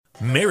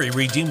Mary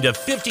redeemed a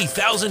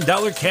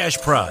 $50,000 cash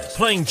prize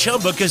playing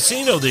Chumba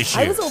Casino this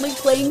year. I was only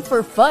playing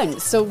for fun,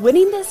 so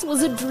winning this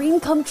was a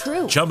dream come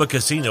true. Chumba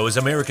Casino is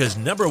America's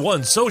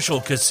 #1 social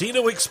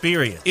casino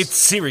experience. It's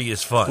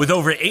serious fun. With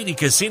over 80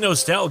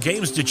 casino-style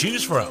games to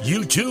choose from,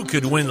 you too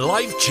could win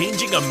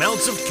life-changing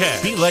amounts of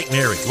cash. Be like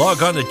Mary.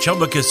 Log on to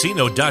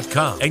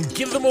ChumbaCasino.com and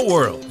give them a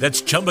whirl.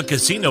 That's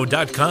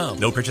ChumbaCasino.com.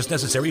 No purchase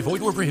necessary.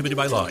 Void where prohibited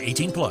by law.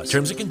 18 plus.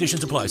 Terms and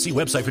conditions apply. See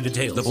website for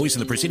details. The voice in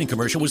the preceding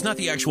commercial was not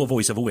the actual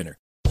voice of a winner.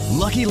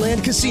 Lucky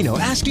Land Casino,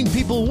 asking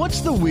people,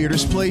 what's the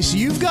weirdest place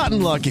you've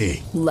gotten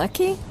lucky?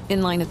 Lucky?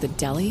 In line at the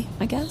deli,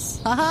 I guess?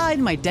 Aha,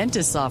 in my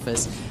dentist's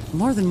office.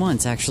 More than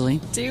once,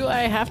 actually. Do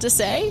I have to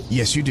say?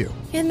 Yes, you do.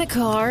 In the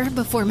car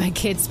before my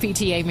kids'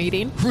 PTA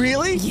meeting.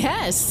 Really?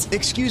 Yes.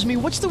 Excuse me,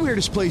 what's the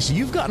weirdest place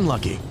you've gotten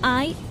lucky?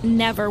 I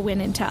never win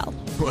and tell.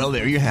 Well,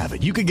 there you have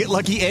it. You can get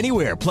lucky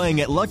anywhere,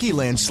 playing at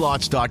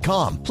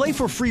LuckyLandSlots.com. Play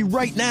for free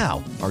right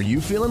now. Are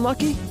you feeling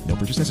lucky? No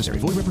purchase necessary.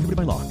 Void where prohibited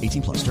by law.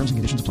 18 plus. Terms and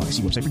conditions apply.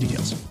 See website for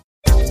details.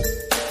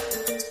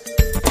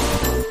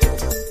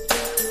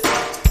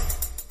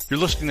 You're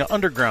listening to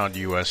Underground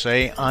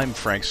USA. I'm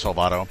Frank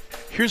Salvato.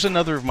 Here's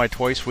another of my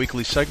twice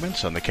weekly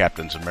segments on the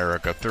Captain's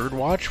America Third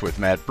Watch with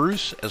Matt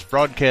Bruce, as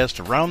broadcast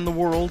around the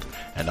world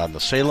and on the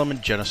Salem and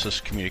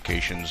Genesis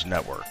Communications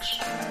networks.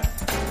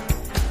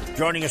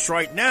 Joining us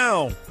right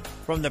now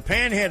from the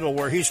Panhandle,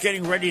 where he's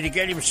getting ready to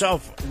get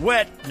himself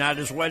wet, not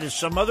as wet as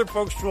some other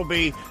folks will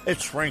be,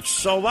 it's Frank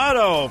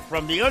Salvato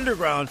from the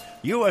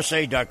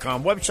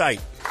UndergroundUSA.com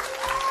website.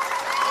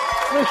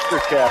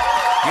 Mr. Cap.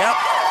 Yep.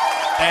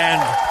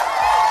 And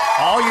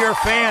all your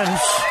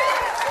fans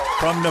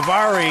from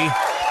Navarre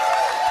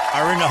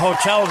are in the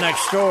hotel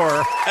next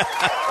door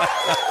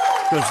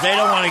because they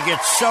don't want to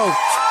get soaked.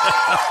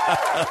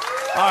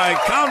 All right,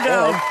 calm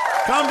down.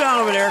 Calm down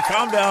over there.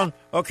 Calm down.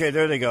 Okay,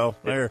 there they go.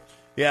 There.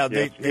 Yeah,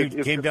 they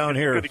came down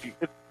here.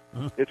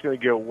 It's going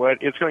to get wet.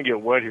 It's going to get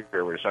wet here,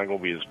 but it's not going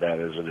to be as bad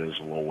as it is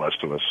a little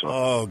west of us. So.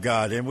 Oh,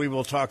 God, and we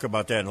will talk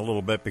about that in a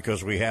little bit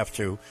because we have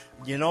to.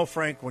 You know,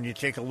 Frank, when you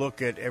take a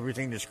look at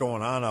everything that's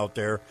going on out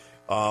there,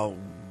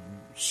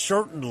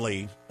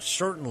 certainly,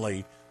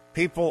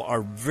 people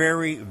are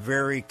very,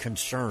 very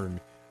concerned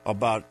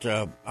about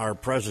our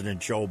President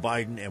Joe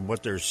Biden and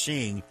what they're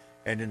seeing.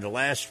 And in the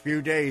last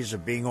few days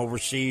of being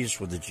overseas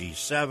with the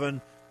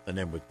G7 and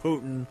then with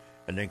Putin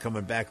and then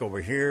coming back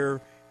over here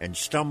and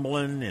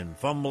stumbling and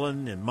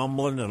fumbling and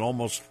mumbling and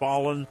almost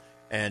falling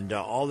and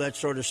all that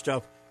sort of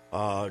stuff,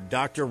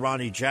 Dr.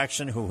 Ronnie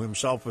Jackson, who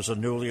himself was a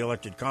newly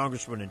elected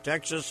congressman in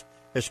Texas,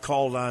 has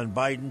called on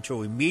Biden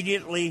to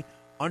immediately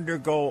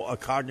undergo a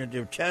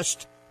cognitive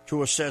test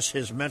to assess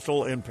his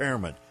mental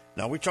impairment.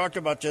 Now, we talked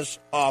about this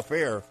off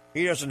air.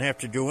 He doesn't have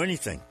to do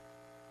anything.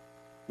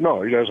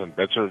 No, he doesn't.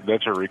 That's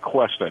a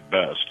request at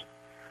best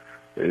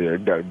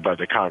by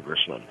the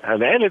congressman,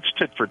 and it's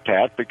tit for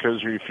tat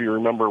because if you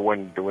remember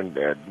when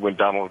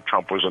Donald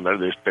Trump was in there,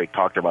 they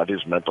talked about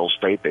his mental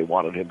state. They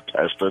wanted him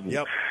tested,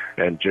 yep.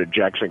 And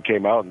Jackson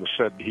came out and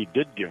said he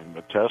did give him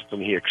a test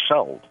and he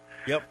excelled.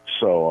 Yep.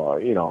 So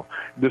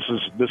this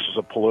is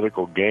a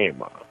political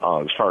game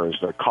as far as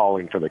the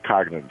calling for the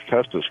cognitive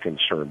test is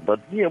concerned. But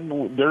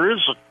there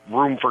is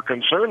room for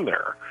concern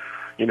there.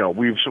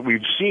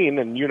 We've seen,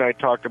 and you and I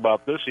talked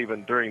about this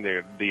even during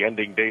the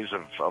ending days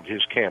of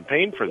his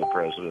campaign for the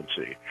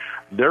presidency.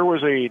 There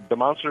was a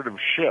demonstrative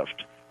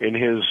shift in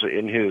his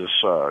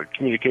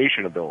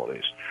communication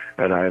abilities,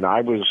 and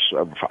I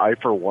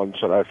for one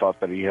said I thought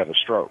that he had a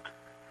stroke.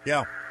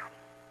 Yeah.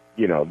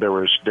 There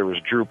was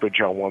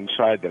droopage on one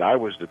side that I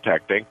was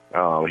detecting.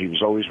 He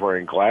was always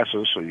wearing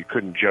glasses, so you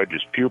couldn't judge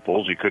his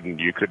pupils. You couldn't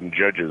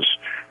judge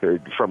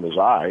from his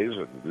eyes,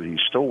 and he's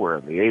still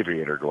wearing the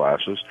aviator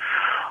glasses.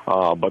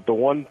 But the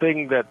one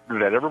thing that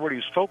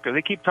everybody's focused,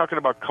 they keep talking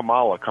about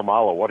Kamala.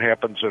 What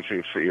happens if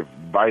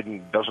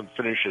Biden doesn't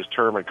finish his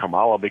term and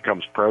Kamala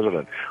becomes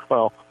president?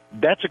 Well,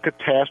 that's a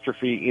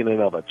catastrophe in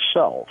and of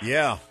itself.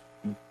 Yeah.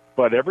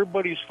 But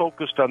everybody's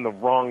focused on the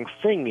wrong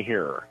thing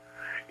here.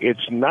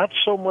 It's not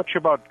so much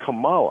about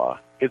Kamala.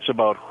 It's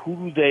about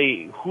who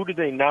do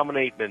they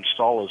nominate and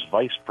install as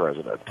vice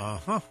president.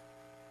 Uh-huh.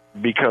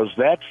 Because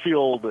that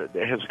field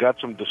has got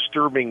some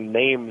disturbing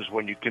names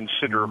when you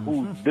consider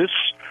who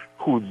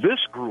this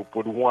group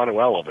would want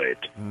to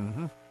elevate.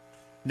 Mm-hmm.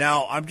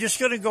 Now, I'm just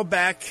going to go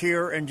back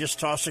here and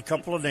just toss a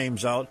couple of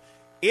names out.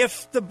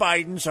 If the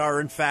Bidens are,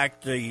 in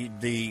fact,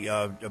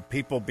 the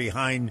people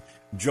behind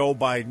Joe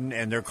Biden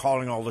and they're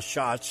calling all the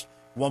shots,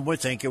 one would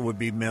think it would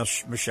be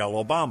Michelle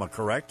Obama,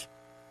 correct?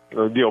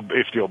 If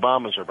the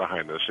Obamas are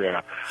behind this,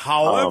 yeah.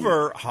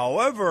 However,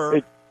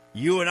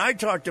 you and I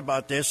talked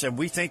about this, and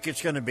we think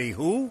it's going to be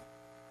who?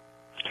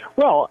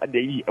 Well,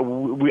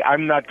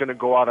 I'm not going to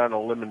go out on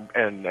a limb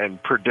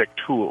and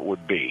predict who it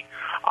would be.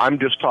 I'm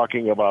just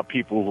talking about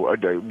people who,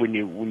 when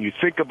you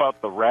think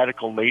about the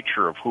radical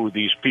nature of who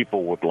these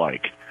people would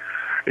like,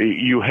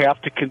 you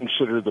have to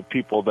consider the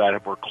people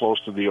that were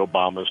close to the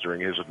Obamas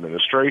during his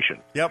administration.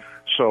 Yep.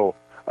 So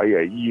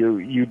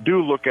you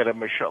do look at a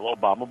Michelle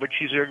Obama, but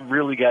she's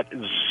really got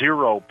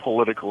zero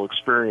political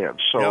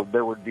experience, so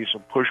there would be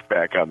some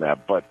pushback on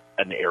that. But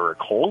an Eric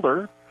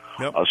Holder,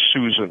 a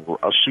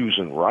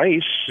Susan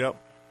Rice,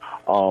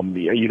 when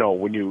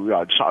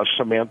you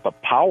Samantha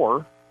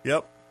Power,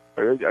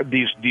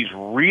 these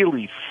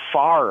really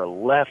far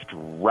left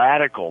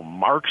radical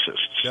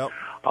Marxists. This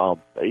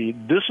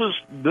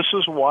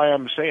is why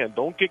I'm saying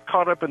don't get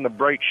caught up in the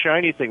bright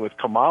shiny thing with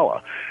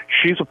Kamala.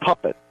 She's a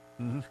puppet.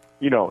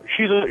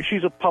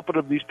 She's a puppet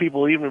of these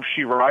people, even if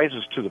she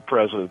rises to the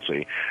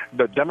presidency.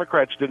 The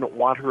Democrats didn't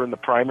want her in the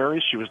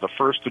primaries. She was the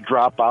first to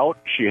drop out.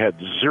 She had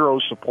zero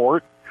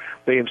support.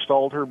 They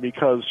installed her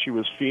because she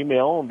was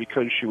female and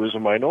because she was a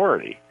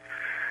minority.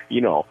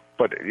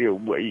 But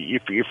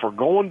if we're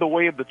going the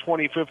way of the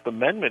 25th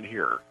Amendment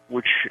here,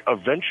 which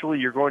eventually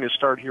you're going to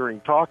start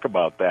hearing talk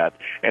about that,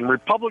 and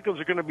Republicans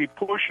are going to be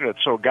pushing it.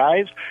 So,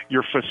 guys,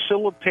 you're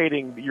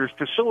facilitating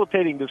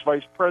this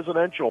vice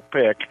presidential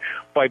pick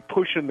by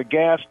pushing the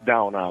gas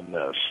down on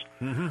this.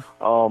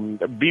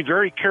 Be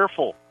very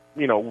careful.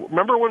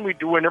 Remember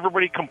when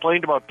everybody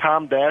complained about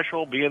Tom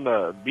Daschle being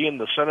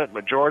the Senate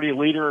Majority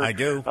Leader? I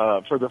do.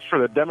 For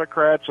the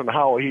Democrats, and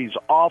how he's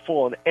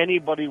awful and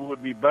anybody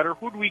would be better.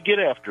 Who do we get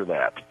after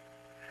that?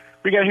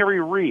 We got Harry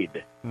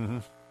Reid.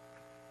 Who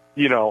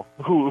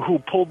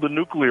pulled the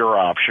nuclear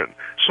option.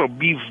 So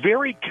be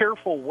very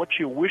careful what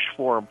you wish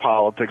for in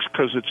politics,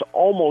 because it's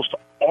almost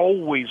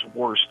always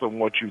worse than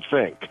what you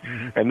think.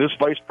 And this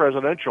vice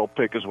presidential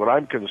pick is what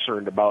I'm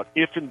concerned about,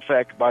 if in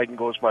fact Biden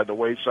goes by the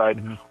wayside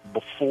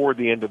before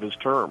the end of his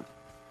term.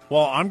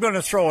 Well, I'm going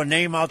to throw a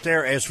name out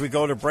there as we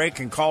go to break,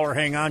 and caller,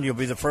 hang on. You'll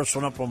be the first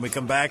one up when we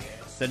come back.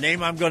 The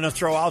name I'm going to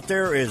throw out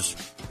there is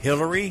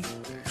Hillary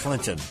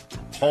Clinton.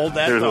 Hold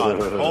that thought.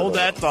 Hold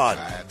that thought.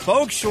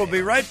 Folks, we'll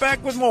be right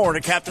back with more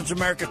to Captain's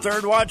America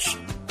Third Watch,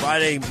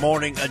 Friday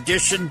morning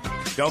edition.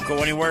 Don't go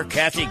anywhere.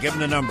 Kathy, give them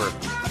the number.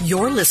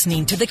 You're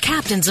listening to the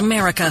Captain's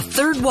America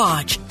Third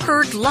Watch,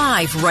 heard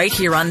live right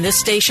here on this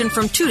station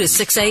from 2 to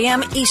 6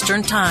 a.m.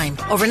 Eastern Time,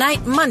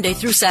 overnight Monday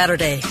through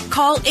Saturday.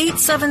 Call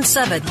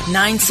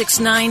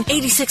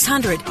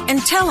 877-969-8600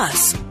 and tell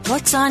us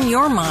what's on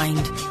your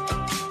mind.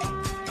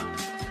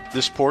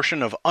 This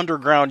portion of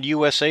Underground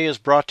USA is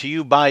brought to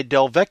you by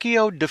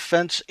Delvecchio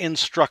Defense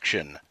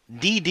Instruction,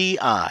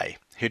 DDI.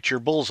 Hit your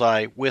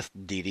bullseye with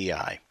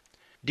DDI.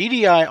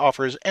 DDI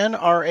offers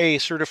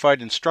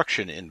NRA-certified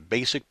instruction in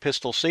basic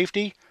pistol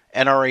safety,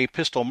 NRA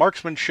pistol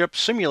marksmanship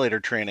simulator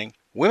training,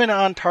 women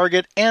on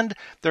target, and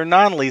their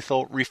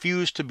non-lethal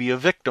Refuse to be a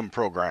Victim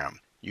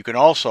program. You can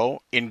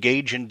also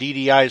engage in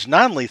DDI's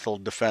non-lethal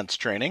defense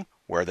training,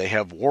 where they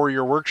have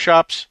warrior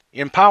workshops,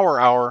 Empower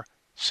Hour,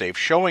 Safe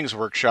Showings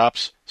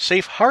workshops,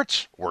 Safe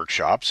Hearts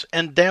workshops,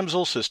 and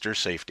Damsel Sister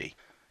Safety.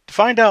 To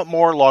find out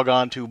more, log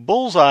on to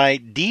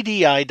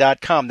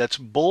bullseyeddi.com. That's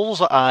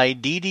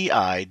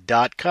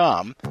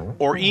bullseyeddi.com.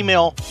 Or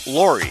email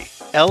Laurie,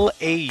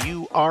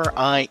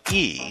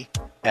 Laurie,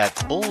 at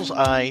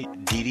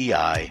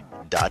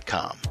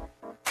bullseyeddi.com.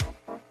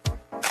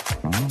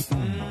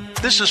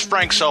 This is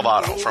Frank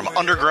Salvato from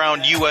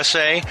Underground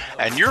USA,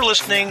 and you're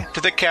listening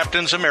to the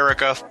Captain's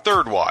America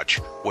Third Watch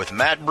with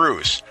Matt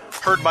Bruce,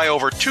 heard by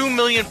over 2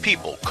 million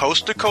people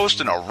coast to coast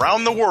and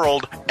around the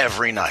world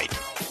every night.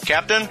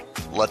 Captain,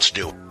 let's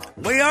do it.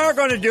 We are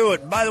going to do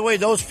it. By the way,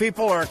 those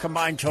people are a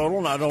combined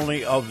total not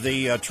only of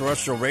the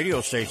terrestrial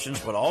radio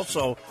stations, but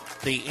also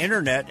the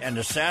internet and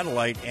the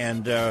satellite,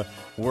 and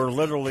we're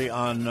literally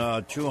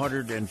on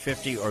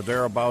 250 or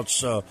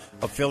thereabouts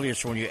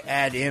affiliates when you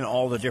add in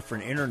all the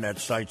different internet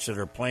sites that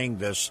are playing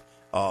this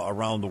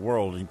around the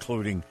world,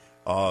 including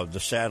the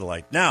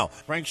satellite. Now,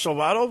 Frank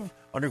Salvato,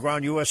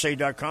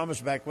 UndergroundUSA.com,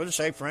 is back with us.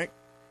 Hey, Frank.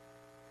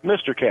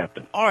 Mr.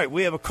 Captain. All right,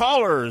 we have a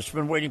caller who's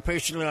been waiting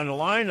patiently on the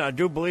line. I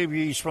do believe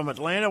he's from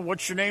Atlanta.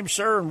 What's your name,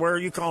 sir, and where are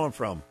you calling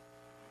from?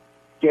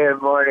 Good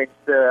morning,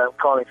 sir. I'm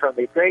calling from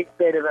the great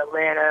state of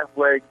Atlanta,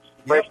 where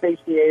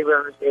Stacey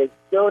Abrams is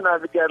still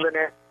not the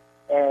governor,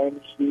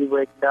 and she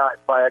would not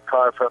buy a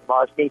car from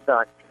Moss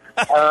Nissan.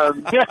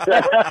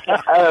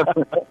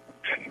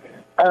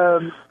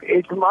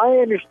 It's my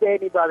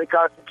understanding by the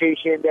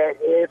Constitution that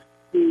if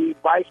the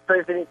vice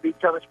president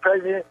becomes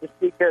president, the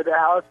Speaker of the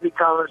House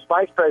becomes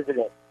vice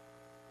president.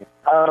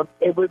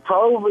 It would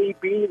probably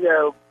be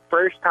the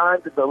first time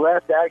that the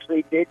left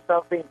actually did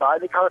something by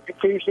the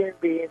Constitution,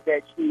 being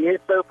that she is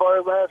so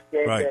far left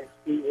and that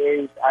she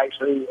is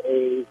actually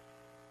a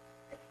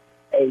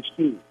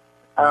she.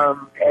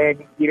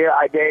 And,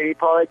 identity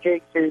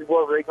politics is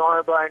what we're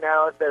going by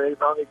now, so as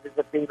long as it's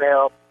a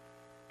female,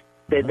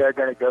 then they're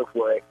going to go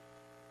for it.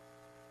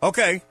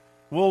 Okay.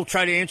 We'll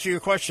try to answer your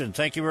question.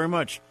 Thank you very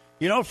much.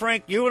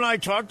 Frank, you and I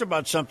talked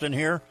about something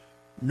here.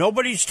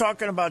 Nobody's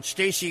talking about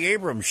Stacey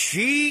Abrams.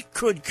 She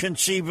could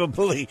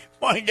conceivably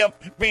wind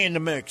up being the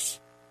mix.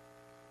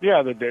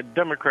 Yeah, the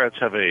Democrats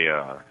have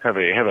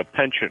a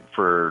penchant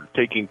for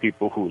taking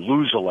people who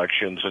lose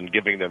elections and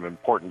giving them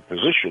important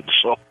positions.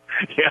 So,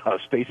 yeah,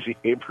 Stacey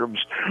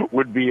Abrams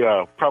would be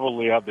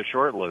probably on the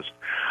short list.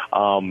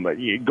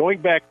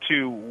 Going back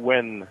to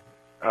when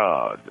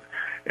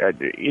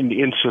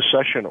in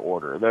secession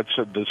order.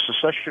 The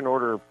secession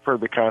order per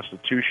the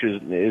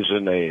Constitution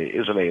isn't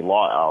a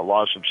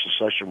loss of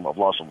secession, of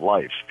loss of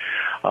life.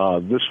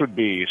 This would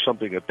be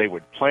something that they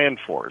would plan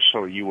for,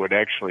 so you would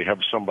actually have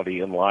somebody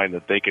in line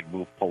that they could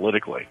move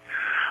politically.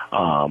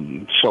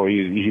 So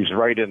he's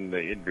right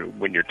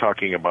when you're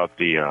talking about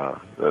the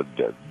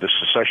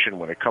secession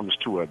when it comes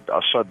to a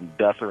sudden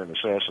death or an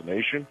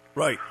assassination.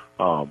 Right.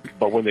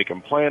 But when they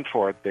can plan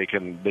for it, they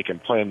can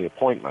plan the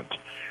appointment,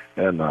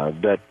 and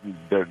that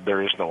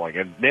there is no like.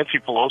 And Nancy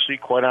Pelosi,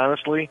 quite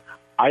honestly,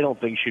 I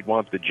don't think she'd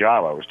want the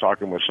job. I was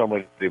talking with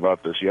somebody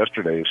about this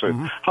yesterday. He said,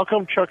 "How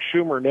come Chuck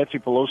Schumer and Nancy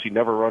Pelosi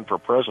never run for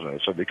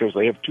president?" I said, "Because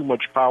they have too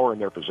much power in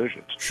their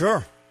positions."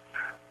 Sure.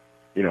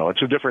 You know,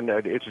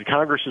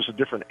 Congress is a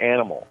different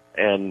animal,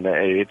 and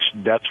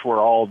that's where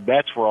all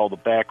the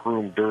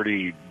backroom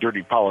dirty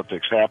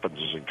politics happens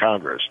is in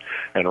Congress.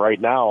 And right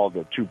now,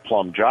 the two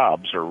plum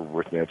jobs are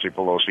with Nancy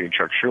Pelosi and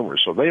Chuck Schumer,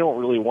 so they don't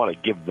really want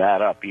to give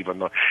that up. Even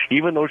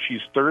though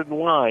she's third in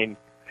line,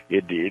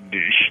 she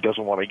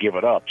doesn't want to give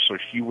it up. So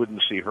you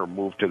wouldn't see her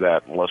move to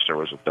that unless there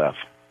was a death.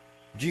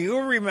 Do you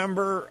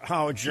remember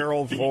how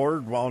Gerald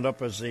Ford wound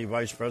up as the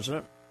vice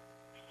president?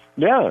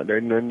 Yeah,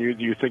 and then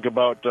you think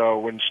about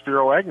when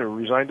Spiro Agnew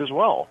resigned as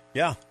well.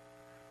 Yeah.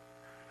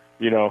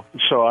 You know,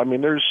 so I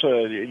mean, there's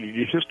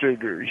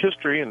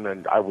history, and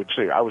then I was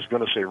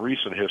going to say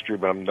recent history,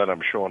 but then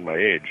I'm showing my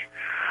age.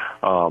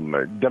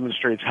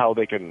 Demonstrates how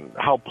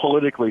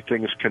politically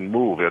things can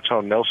move. That's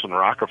how Nelson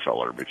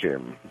Rockefeller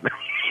became, vice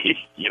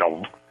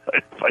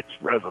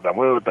president.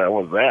 What the hell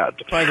was that?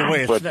 By the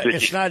way,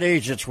 it's not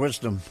age, it's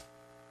wisdom.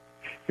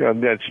 Yeah,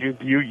 that's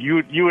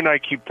you and I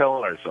keep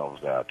telling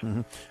ourselves that.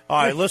 Mm-hmm. All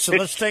right, listen.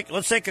 Let's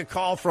take a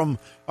call from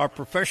our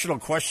professional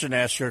question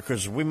asker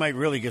because we might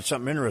really get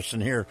something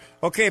interesting here.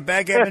 Okay,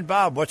 Backgammon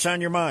Bob, what's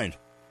on your mind?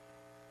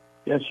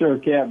 Yes, sir,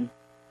 Captain.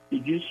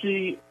 Did you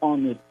see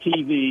on the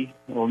TV,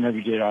 or maybe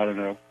you did, I don't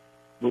know,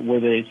 but where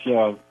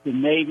the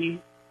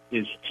Navy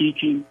is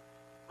teaching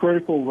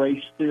critical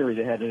race theory?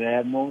 They had an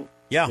admiral.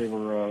 Yeah. They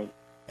were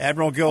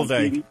Admiral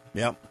Gilday.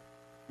 Yep.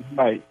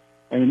 Right.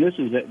 I mean, this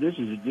is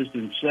just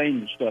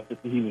insane, the stuff that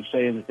he was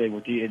saying that they were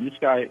teaching. And this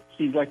guy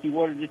seems like he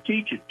wanted to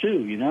teach it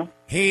too, you know.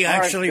 He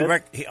actually,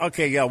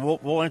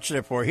 we'll answer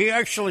that for you. He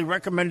actually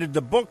recommended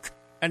the book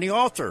and the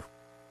author,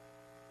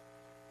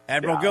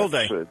 Admiral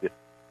Gilday.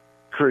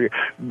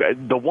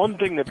 The one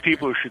thing that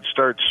people should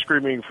start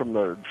screaming from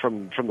the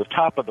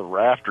top of the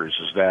rafters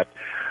is that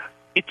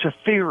it's a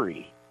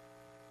theory.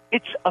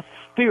 It's a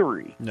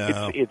theory.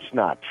 No. It's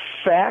not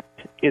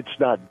fact. It's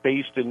not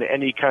based in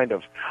any kind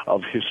of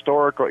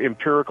historical,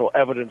 empirical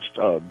evidence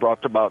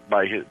brought about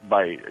by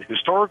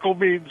historical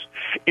means.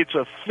 It's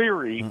a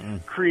theory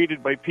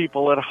created by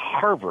people at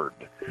Harvard.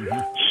 Mm-hmm.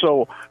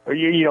 So,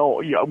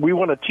 we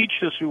want to teach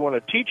this. We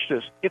want to teach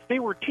this. If they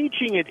were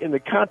teaching it in the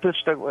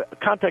context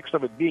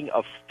of it being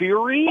a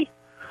theory,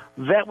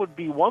 that would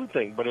be one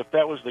thing, but if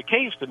that was the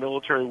case, the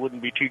military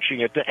wouldn't be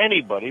teaching it to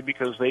anybody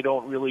because they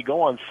don't really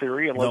go on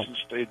theory unless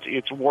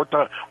it's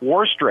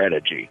war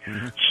strategy.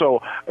 Mm-hmm.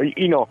 So,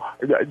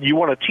 you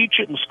want to teach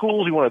it in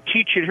schools, you want to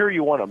teach it here,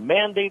 you want to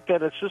mandate that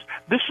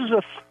this is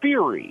a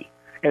theory.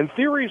 And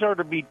theories are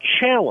to be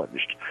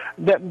challenged.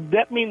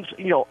 That means,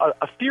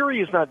 a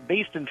theory is not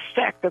based in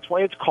fact. That's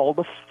why it's called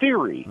a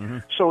theory. Mm-hmm.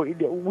 So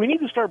we need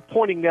to start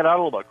pointing that out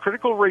a little bit.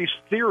 Critical race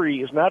theory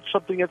is not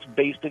something that's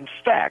based in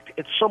fact.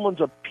 It's someone's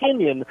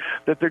opinion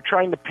that they're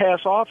trying to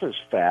pass off as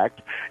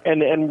fact,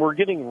 and we're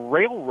getting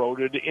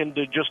railroaded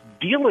into just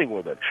dealing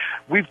with it.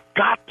 We've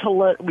got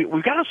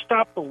to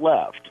stop the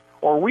left.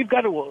 Or we've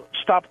got to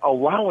stop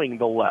allowing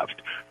the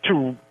left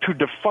to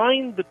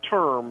define the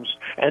terms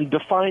and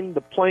define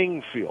the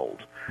playing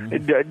field.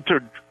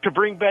 Mm-hmm. To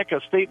bring back a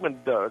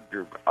statement, a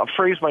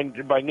phrase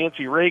by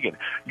Nancy Reagan,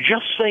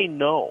 just say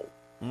no.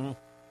 Mm-hmm.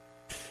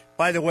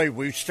 By the way,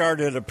 we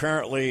started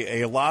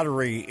apparently a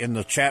lottery in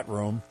the chat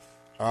room.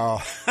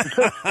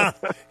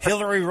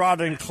 Hillary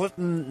Rodham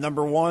Clinton,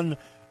 number 1,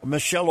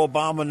 Michelle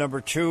Obama, number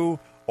 2,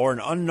 or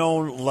an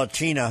unknown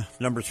Latina,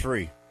 number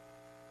 3.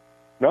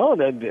 No,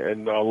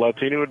 and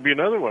Latina would be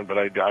another one. But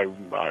I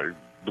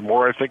the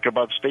more I think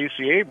about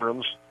Stacey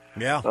Abrams,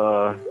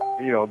 the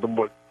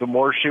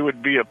more she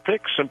would be a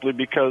pick, simply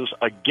because,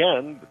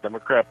 again, the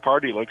Democrat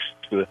Party likes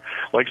to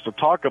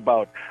talk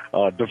about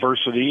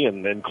diversity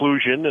and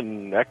inclusion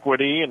and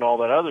equity and all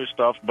that other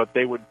stuff, but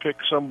they would pick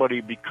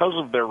somebody because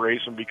of their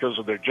race and because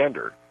of their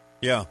gender.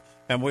 Yeah,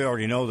 and we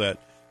already know that.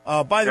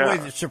 By the way,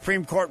 the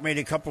Supreme Court made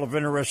a couple of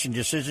interesting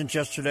decisions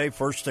yesterday.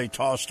 First, they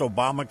tossed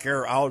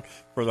Obamacare out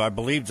for, I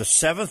believe, the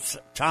 7th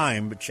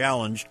time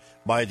challenged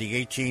by the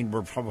 18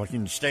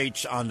 Republican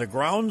states on the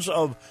grounds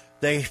of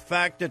the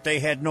fact that they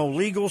had no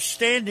legal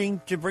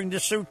standing to bring the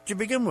suit to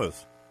begin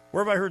with.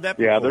 Where have I heard that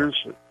before?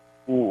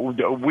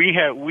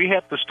 We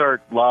have to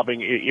start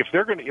lobbying. If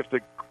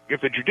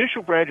the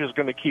judicial branch is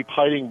going to keep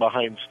hiding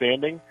behind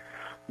standing,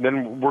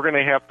 then we're going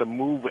to have to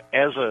move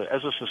as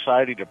a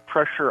society to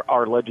pressure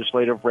our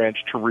legislative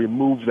branch to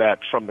remove that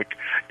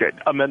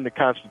amend the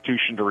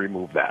Constitution to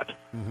remove that.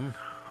 Mm-hmm.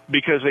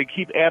 because they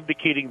keep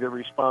abdicating their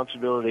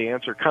responsibility to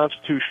answer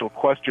constitutional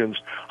questions,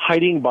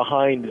 hiding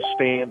behind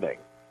standing.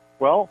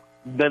 Well,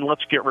 then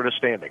let's get rid of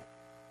standing.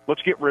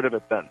 Let's get rid of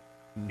it then.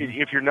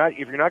 If you're not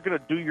going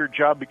to do your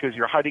job because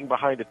you're hiding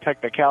behind a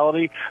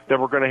technicality,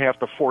 then we're going to have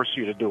to force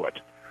you to do it.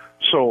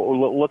 So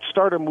let's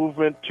start a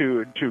movement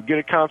to get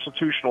a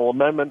constitutional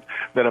amendment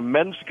that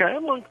amends,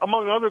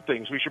 among other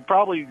things. We should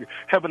probably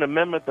have an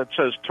amendment that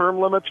says term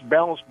limits,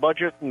 balanced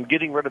budget, and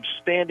getting rid of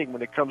standing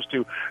when it comes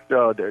to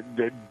the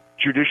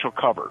judicial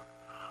cover,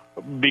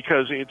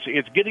 because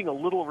it's getting a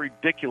little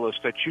ridiculous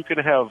that you can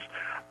have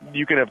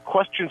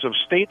questions of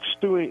states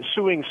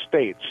suing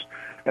states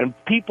and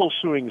people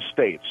suing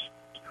states.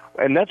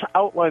 And that's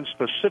outlined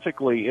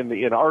specifically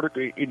in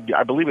Article,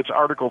 I believe it's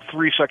Article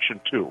 3, Section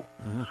 2.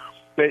 Mm-hmm.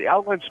 They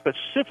outline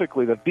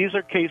specifically that these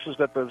are cases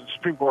that the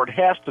Supreme Court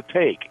has to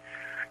take,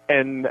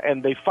 and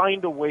they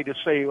find a way to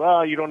say,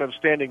 well, you don't have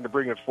standing to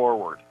bring it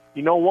forward.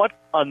 You know what?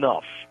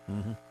 Enough.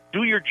 Mm-hmm.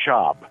 Do your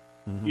job.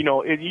 Mm-hmm. You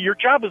know, your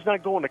job is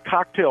not going to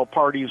cocktail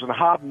parties and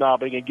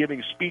hobnobbing and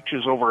giving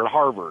speeches over at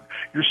Harvard.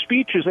 Your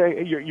speech is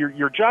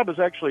your job is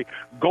actually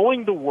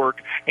going to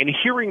work and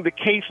hearing the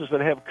cases that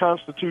have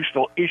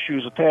constitutional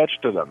issues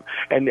attached to them.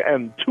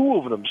 And two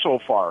of them so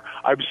far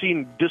I've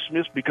seen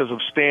dismissed because of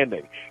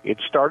standing.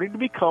 It's starting to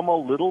become a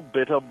little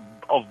bit of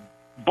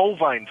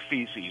bovine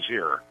feces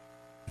here.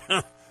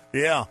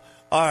 Yeah.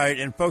 All right.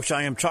 And folks,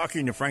 I am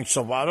talking to Frank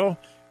Salvato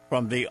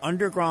from the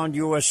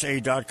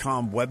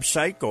undergroundusa.com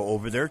website. Go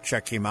over there,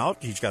 check him out.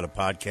 He's got a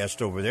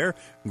podcast over there,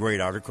 great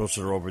articles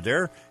that are over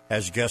there,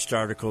 has guest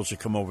articles that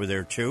come over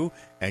there too,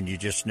 and you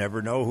just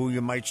never know who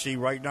you might see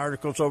writing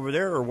articles over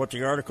there or what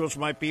the articles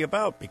might be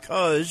about,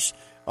 because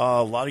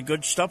a lot of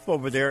good stuff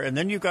over there. And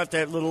then you got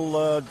that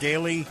little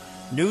daily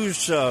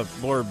news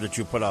blurb that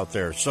you put out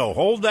there. So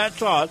hold that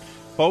thought,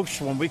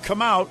 folks. When we come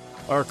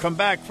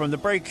back from the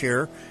break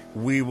here,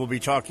 we will be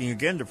talking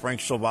again to Frank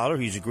Salvato.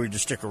 He's agreed to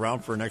stick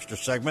around for an extra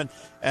segment.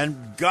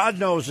 And God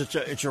knows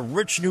it's a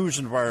rich news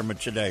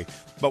environment today.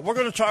 But we're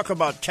going to talk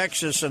about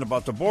Texas and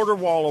about the border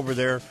wall over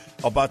there,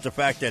 about the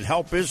fact that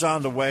help is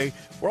on the way.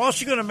 We're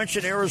also going to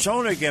mention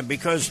Arizona again,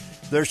 because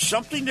there's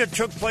something that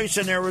took place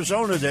in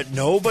Arizona that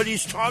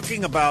nobody's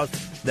talking about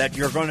that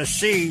you're going to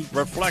see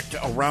reflect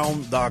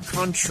around the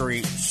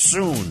country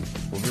soon.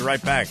 We'll be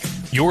right back.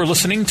 You're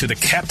listening to the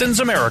Captain's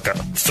America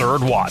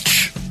Third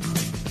Watch.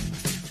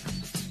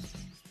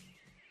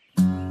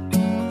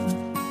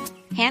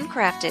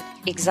 Handcrafted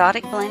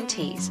exotic blend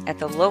teas at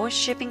the lowest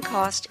shipping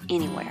cost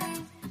anywhere.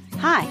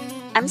 Hi,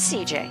 I'm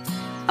CJ,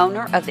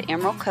 owner of the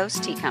Emerald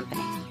Coast Tea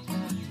Company.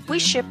 We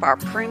ship our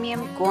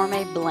premium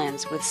gourmet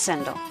blends with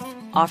Sendle,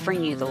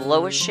 offering you the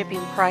lowest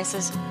shipping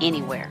prices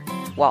anywhere,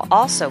 while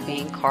also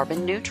being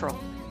carbon neutral.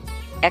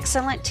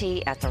 Excellent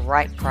tea at the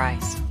right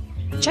price.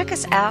 Check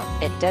us out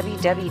at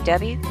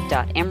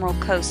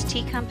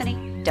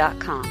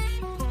www.emeraldcoastteacompany.com.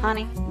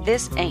 Honey,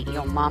 this ain't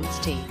your mama's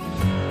tea.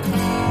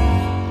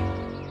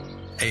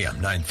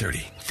 AM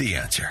 930, The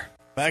Answer.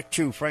 Back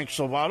to Frank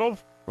Salvato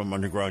from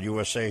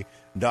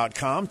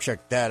undergroundusa.com.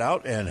 Check that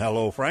out. And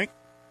hello, Frank.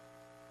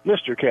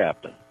 Mr.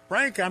 Captain.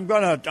 Frank, I'm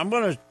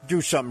gonna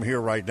do something here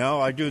right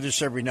now. I do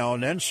this every now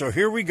and then, so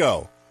here we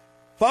go.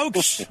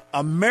 Folks,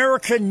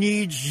 America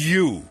needs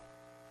you.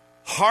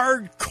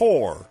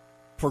 Hardcore,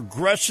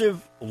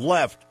 progressive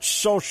left,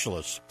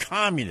 socialists,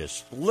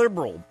 communists,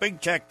 liberal, big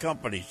tech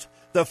companies,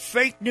 the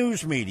fake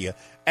news media,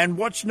 and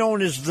what's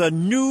known as the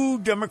new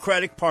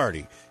Democratic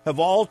Party have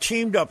all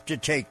teamed up to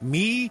take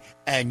me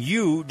and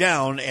you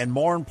down, and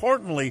more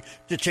importantly,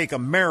 to take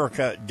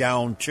America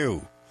down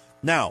too.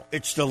 Now,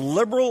 it's the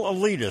liberal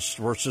elitists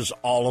versus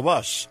all of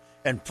us.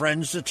 And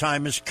friends, the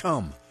time has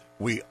come.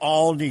 We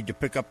all need to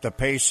pick up the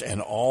pace, and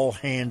all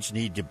hands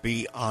need to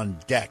be on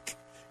deck.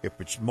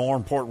 If it's more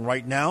important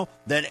right now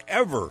than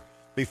ever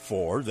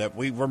before that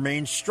we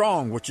remain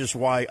strong, which is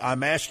why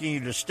I'm asking you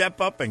to step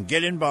up and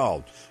get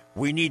involved.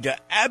 We need to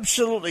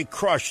absolutely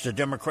crush the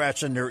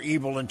Democrats and their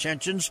evil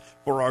intentions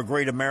for our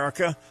great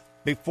America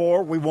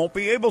before we won't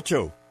be able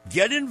to.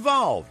 Get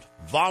involved.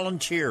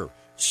 Volunteer.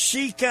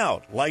 Seek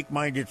out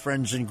like-minded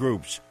friends and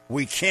groups.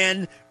 We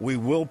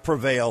will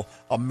prevail.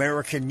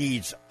 America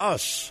needs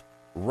us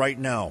right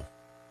now.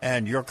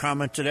 And your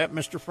comment to that,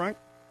 Mr. Frank?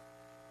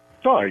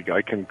 No,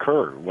 I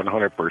concur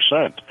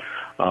 100%.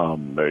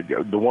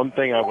 The one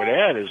thing I would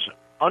add is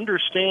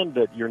understand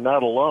that you're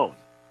not alone.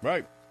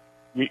 Right.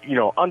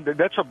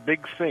 That's a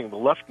big thing. The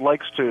left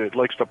likes to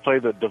play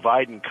the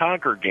divide and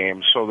conquer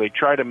game, so they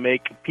try to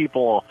make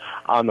people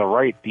on the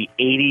right, the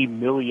 80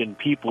 million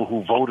people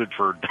who voted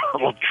for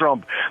Donald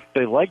Trump,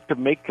 they like to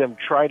make them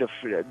try to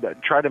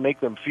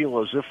make them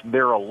feel as if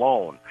they're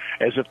alone,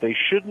 as if they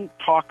shouldn't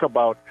talk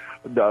about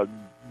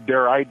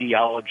their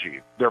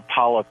ideology, their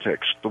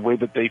politics, the way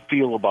that they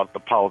feel about the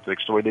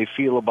politics, the way they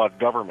feel about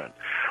government.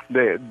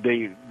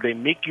 They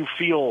make you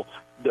feel.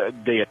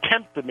 They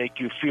attempt to make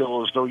you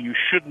feel as though you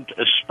shouldn't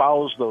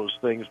espouse those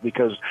things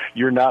because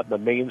you're not in the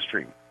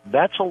mainstream.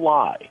 That's a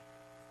lie.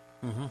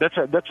 Mm-hmm.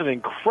 That's an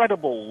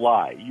incredible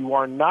lie. You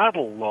are not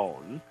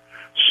alone,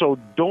 so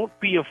don't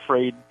be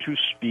afraid to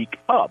speak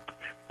up.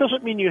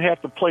 Doesn't mean you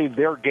have to play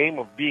their game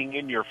of being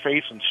in your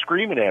face and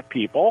screaming at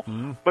people,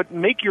 but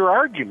make your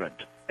argument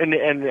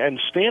and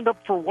stand up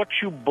for what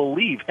you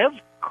believe. Have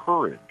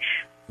courage.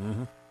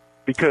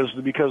 Because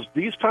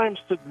these times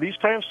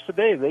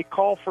today, they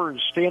call for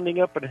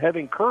standing up and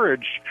having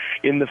courage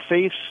in the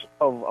face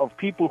of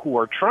people who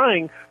are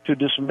trying to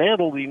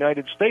dismantle the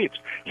United States.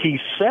 He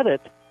said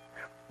it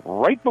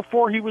right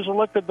before he was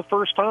elected the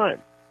first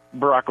time.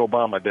 Barack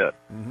Obama did.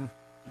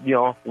 You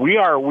know, we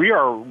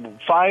are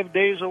 5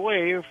 days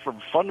away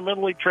from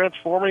fundamentally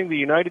transforming the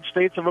United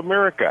States of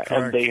America, Correct.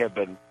 and they have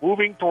been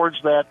moving towards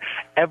that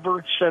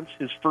ever since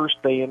his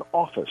first day in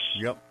office.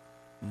 Yep.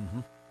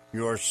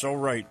 You are so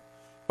right.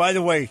 By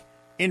the way,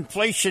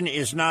 inflation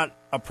is not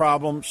a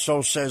problem,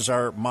 so says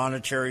our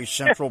monetary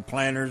central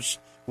planners.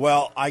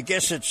 Well, I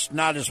guess it's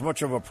not as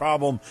much of a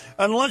problem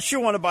unless you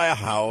want to buy a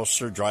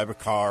house or drive a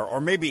car or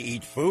maybe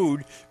eat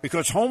food,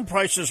 because home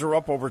prices are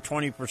up over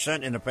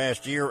 20% in the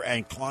past year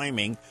and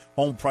climbing.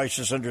 Home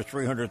prices under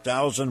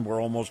 $300,000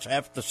 were almost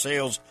half the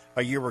sales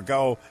a year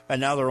ago,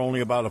 and now they're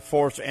only about a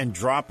fourth and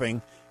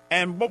dropping.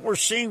 And what we're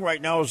seeing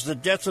right now is the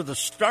death of the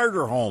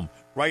starter home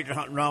right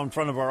now in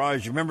front of our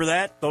eyes. You remember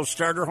that? Those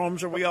starter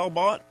homes that we all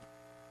bought?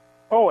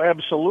 Oh,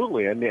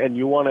 absolutely. And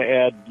you want to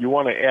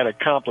add a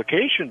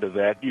complication to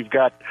that. You've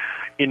got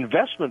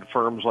investment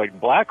firms like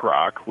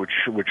BlackRock, which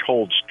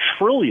holds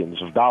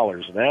trillions of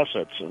dollars in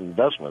assets and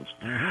investments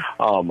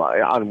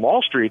on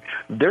Wall Street.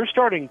 They're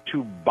starting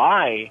to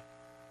buy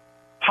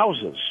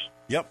houses.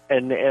 Yep.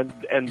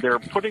 And they're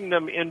putting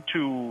them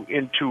into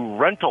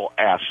rental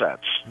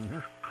assets.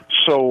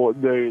 So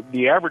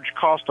the average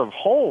cost of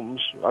homes,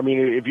 I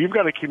mean, if you've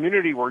got a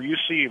community where you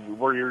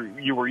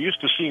were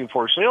used to seeing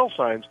for sale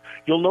signs,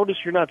 you'll notice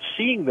you're not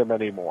seeing them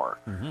anymore.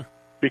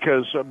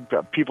 Because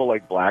people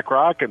like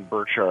BlackRock and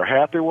Berkshire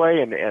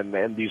Hathaway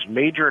and these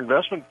major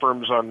investment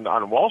firms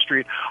on Wall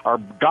Street are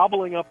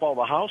gobbling up all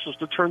the houses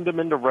to turn them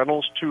into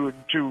rentals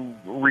to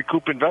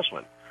recoup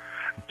investment.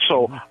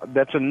 So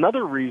that's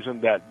another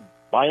reason that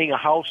buying a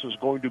house is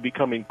going to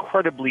become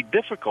incredibly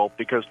difficult,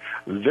 because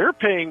they're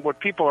paying what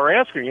people are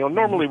asking. You know,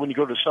 normally when you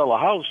go to sell a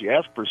house, you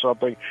ask for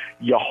something,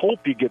 you hope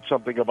you get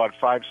something about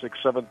 $5,000,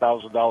 $6,000,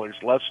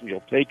 $7,000 less, and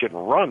you'll take it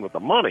and run with the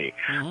money.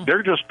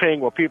 They're just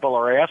paying what people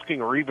are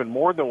asking, or even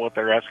more than what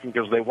they're asking,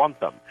 because they want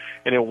them.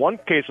 And in one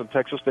case in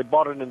Texas, they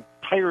bought an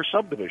entire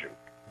subdivision.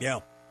 Yeah.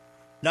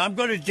 Now I'm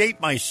going to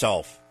date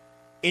myself.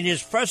 In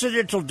his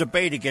presidential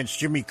debate against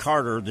Jimmy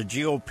Carter, the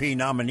GOP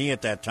nominee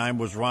at that time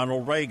was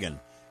Ronald Reagan.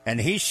 And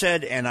he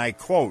said, and I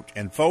quote,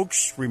 and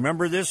folks,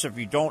 remember this if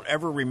you don't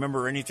ever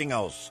remember anything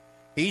else.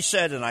 He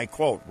said, and I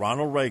quote,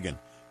 Ronald Reagan,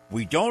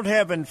 "We don't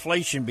have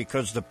inflation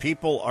because the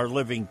people are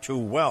living too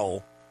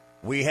well.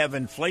 We have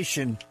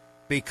inflation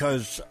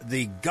because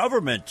the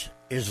government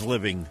is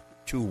living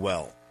too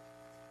well."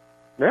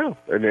 Yeah,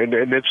 and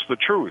it's the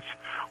truth.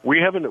 We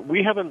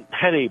haven't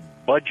had a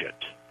budget,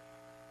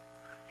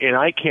 and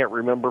I can't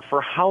remember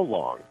for how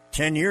long.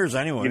 10 years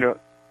anyway. You know.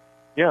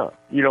 Yeah,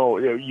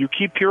 you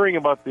keep hearing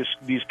about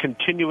these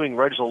continuing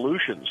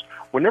resolutions.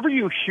 Whenever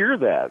you hear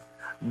that,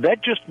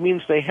 that just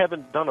means they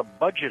haven't done a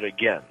budget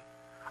again.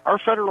 Our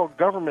federal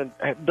government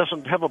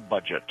doesn't have a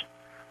budget.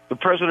 The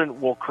president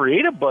will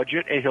create a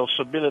budget, and he'll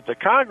submit it to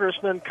Congress,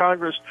 and then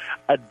Congress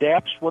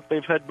adapts what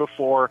they've had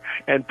before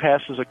and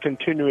passes a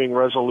continuing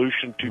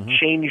resolution to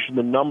change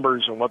the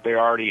numbers and what they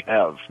already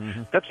have.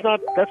 That's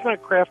not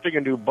crafting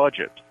a new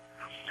budget.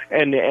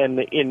 And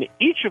in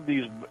each of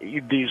these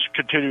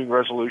continuing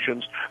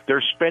resolutions,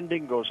 their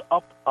spending goes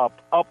up, up,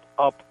 up,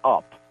 up,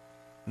 up.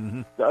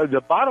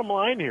 The bottom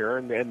line here,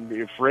 and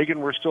if Reagan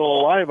were still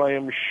alive, I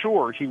am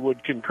sure he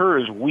would concur,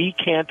 is we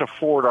can't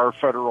afford our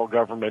federal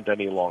government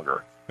any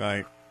longer.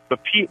 Right.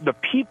 The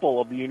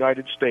people of the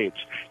United States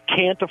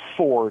can't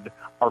afford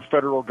our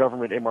federal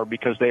government anymore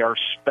because they are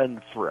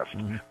spendthrift.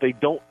 They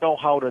don't know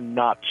how to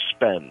not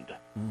spend.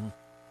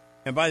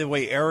 And by the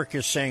way, Eric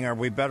is saying, are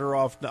you better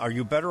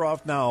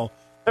off now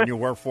than you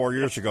were 4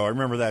 years ago? I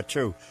remember that,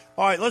 too.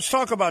 All right, let's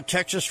talk about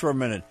Texas for a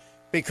minute,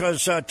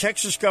 because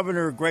Texas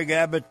Governor Greg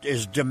Abbott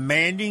is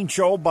demanding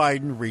Joe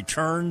Biden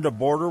return the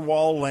border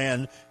wall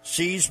land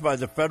seized by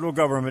the federal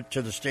government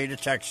to the state of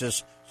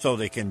Texas so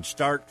they can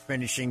start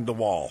finishing the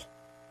wall.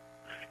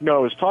 I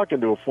was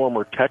talking to a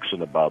former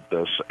Texan about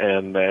this,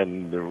 and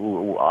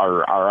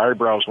our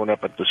eyebrows went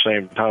up at the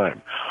same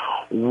time.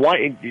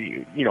 Why?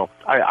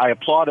 I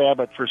applaud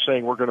Abbott for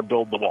saying we're going to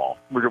build the wall.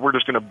 We're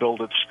just going to build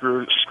it.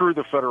 Screw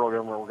the federal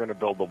government. We're going to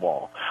build the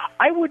wall.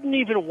 I wouldn't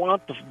even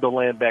want the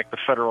land back the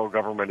federal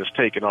government has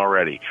taken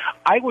already.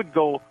 I would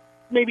go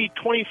maybe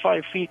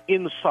 25 feet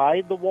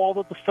inside the wall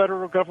that the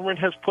federal government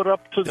has put up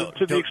to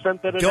the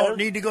extent that it don't has.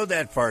 Need to go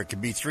that far. It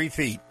could be 3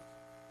 feet.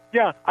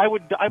 Yeah, I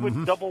would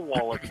double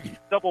wall it.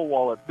 Double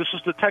wall it. This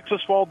is the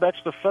Texas wall. That's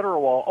the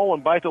federal wall. Oh,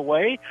 and by the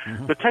way,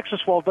 the Texas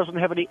wall doesn't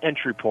have any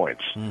entry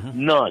points.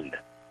 None.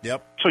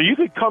 Yep. So you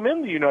could come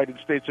in the United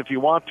States if you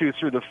want to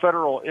through the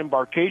federal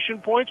embarkation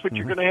points, but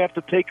you're going to have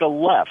to take a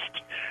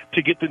left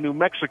to get to New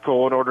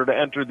Mexico in order to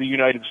enter the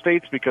United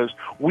States, because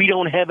we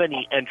don't have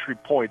any entry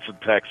points in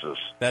Texas.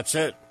 That's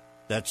it.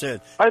 That's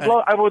it.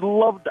 I would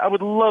love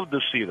to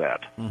see that.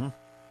 Mm-hmm.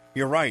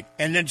 You're right.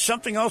 And then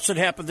something else that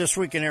happened this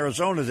week in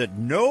Arizona that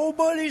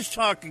nobody's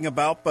talking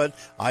about, but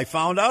I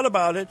found out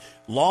about it.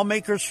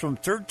 Lawmakers from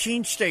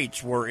 13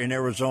 states were in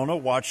Arizona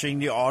watching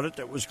the audit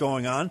that was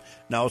going on.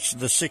 Now, it's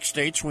the 6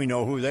 states, we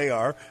know who they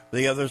are.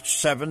 The other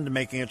 7,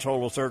 making a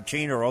total of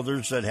 13, are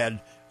others that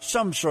had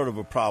some sort of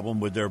a problem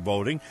with their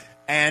voting.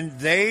 And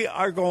they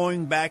are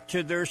going back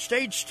to their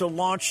states to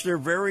launch their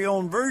very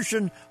own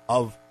version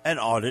of an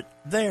audit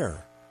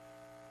there.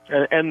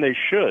 And they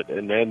should.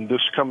 And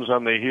this comes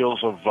on the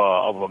heels of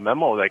a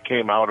memo that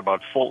came out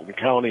about Fulton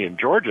County in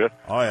Georgia.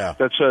 Oh, yeah.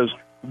 That says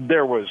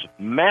there was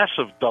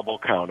massive double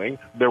counting.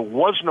 There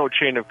was no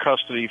chain of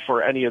custody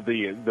for any of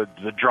the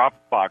drop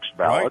box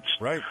ballots.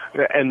 Right.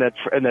 And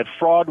that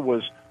fraud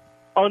was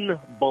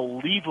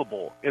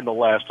unbelievable in the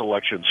last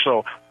election.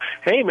 So,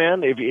 hey,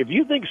 man, if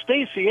you think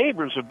Stacey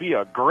Abrams would be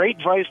a great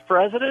vice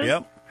president,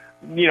 yep.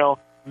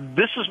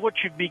 This is what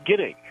you'd be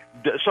getting.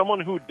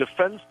 Someone who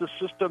defends the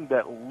system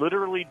that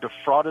literally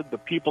defrauded the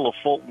people of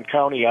Fulton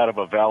County out of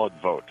a valid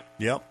vote.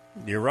 Yep,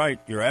 you're right.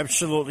 You're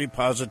absolutely,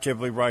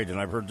 positively right. And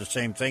I've heard the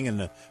same thing, and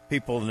the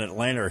people in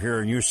Atlanta are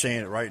hearing you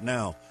saying it right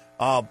now.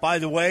 By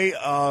the way,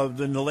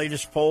 in the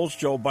latest polls,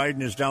 Joe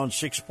Biden is down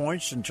 6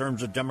 points in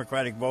terms of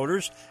Democratic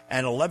voters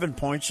and 11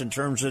 points in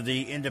terms of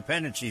the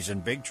independents. He's in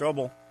big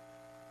trouble.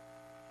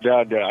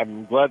 Dad,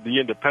 I'm glad the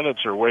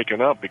independents are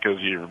waking up,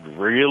 because you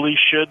really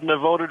shouldn't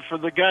have voted for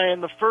the guy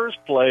in the first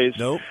place.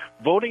 Nope.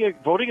 Voting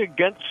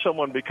against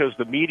someone because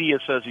the media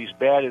says he's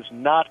bad is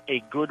not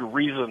a good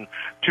reason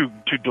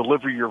to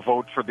deliver your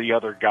vote for the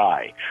other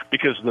guy,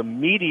 because the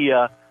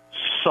media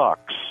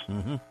sucks.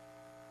 Mm-hmm.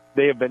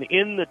 They have been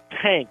in the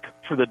tank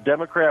for the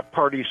Democrat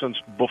Party since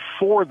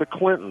before the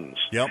Clintons.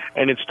 Yep.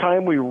 And it's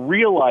time we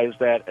realize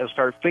that and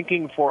start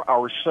thinking for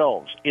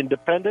ourselves.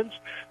 Independents,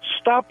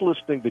 stop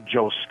listening to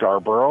Joe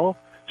Scarborough.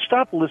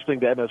 Stop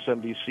listening to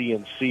MSNBC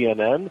and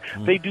CNN.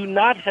 They do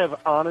not have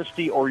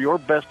honesty or your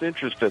best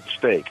interest at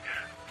stake.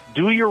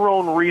 Do your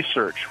own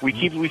research.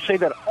 We say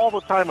that all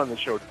the time on the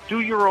show. Do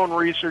your own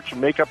research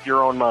and make up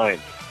your own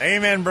mind.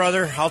 Amen,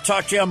 brother. I'll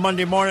talk to you on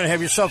Monday morning.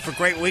 Have yourself a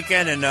great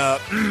weekend, and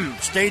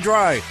stay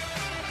dry.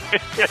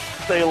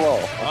 Stay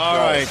low. All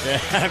right.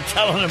 I'm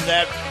telling him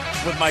that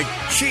with my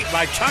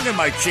tongue in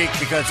my cheek,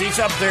 because he's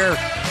up there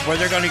where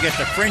they're going to get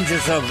the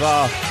fringes of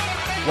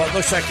what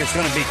looks like it's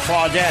going to be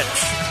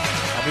Claudettes.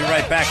 I'll be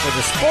right back with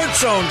the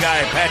Sports Zone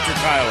guy, Patrick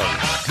Hyland.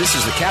 This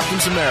is the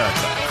Captain's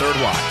America Third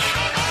Watch.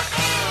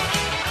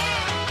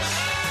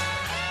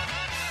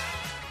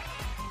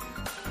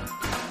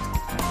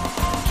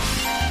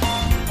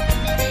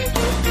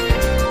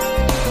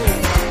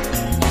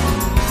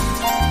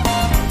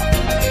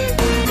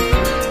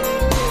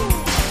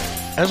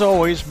 As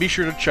always, be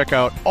sure to check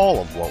out all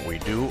of what we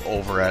do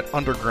over at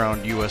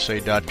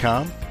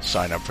undergroundusa.com.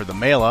 Sign up for the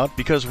mail-out,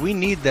 because we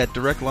need that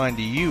direct line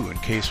to you in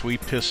case we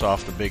piss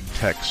off the big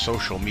tech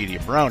social media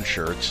brown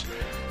shirts.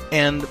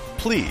 And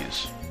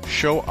please,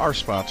 show our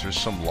sponsors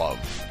some love.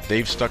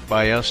 They've stuck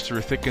by us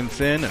through thick and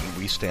thin, and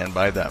we stand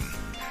by them.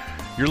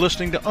 You're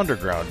listening to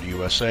Underground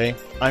USA.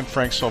 I'm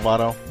Frank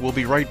Salvato. We'll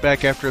be right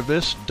back after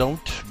this.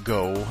 Don't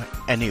go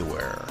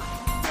anywhere.